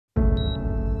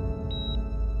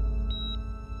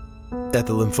At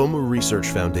the Lymphoma Research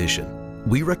Foundation,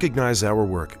 we recognize our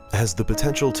work has the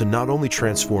potential to not only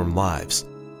transform lives,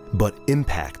 but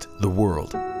impact the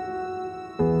world.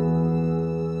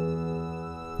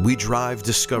 We drive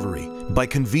discovery by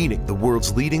convening the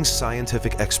world's leading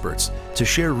scientific experts to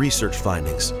share research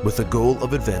findings with the goal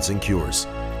of advancing cures.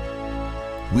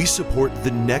 We support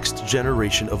the next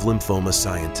generation of lymphoma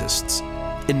scientists,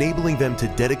 enabling them to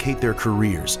dedicate their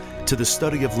careers to the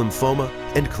study of lymphoma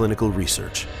and clinical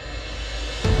research.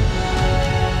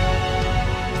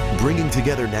 Bringing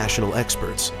together national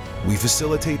experts, we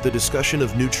facilitate the discussion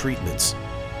of new treatments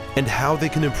and how they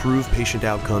can improve patient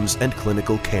outcomes and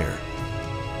clinical care.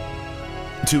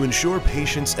 To ensure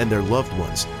patients and their loved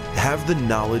ones have the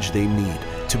knowledge they need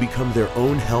to become their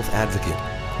own health advocate,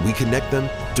 we connect them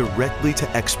directly to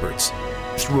experts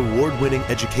through award-winning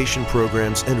education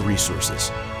programs and resources.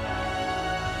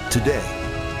 Today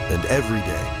and every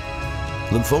day,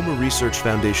 Lymphoma Research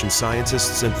Foundation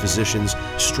scientists and physicians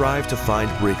strive to find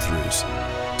breakthroughs,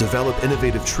 develop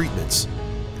innovative treatments,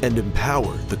 and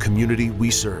empower the community we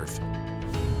serve.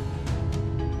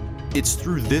 It's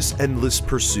through this endless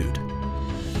pursuit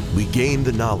we gain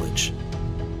the knowledge,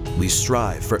 we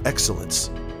strive for excellence,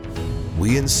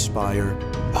 we inspire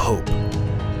hope.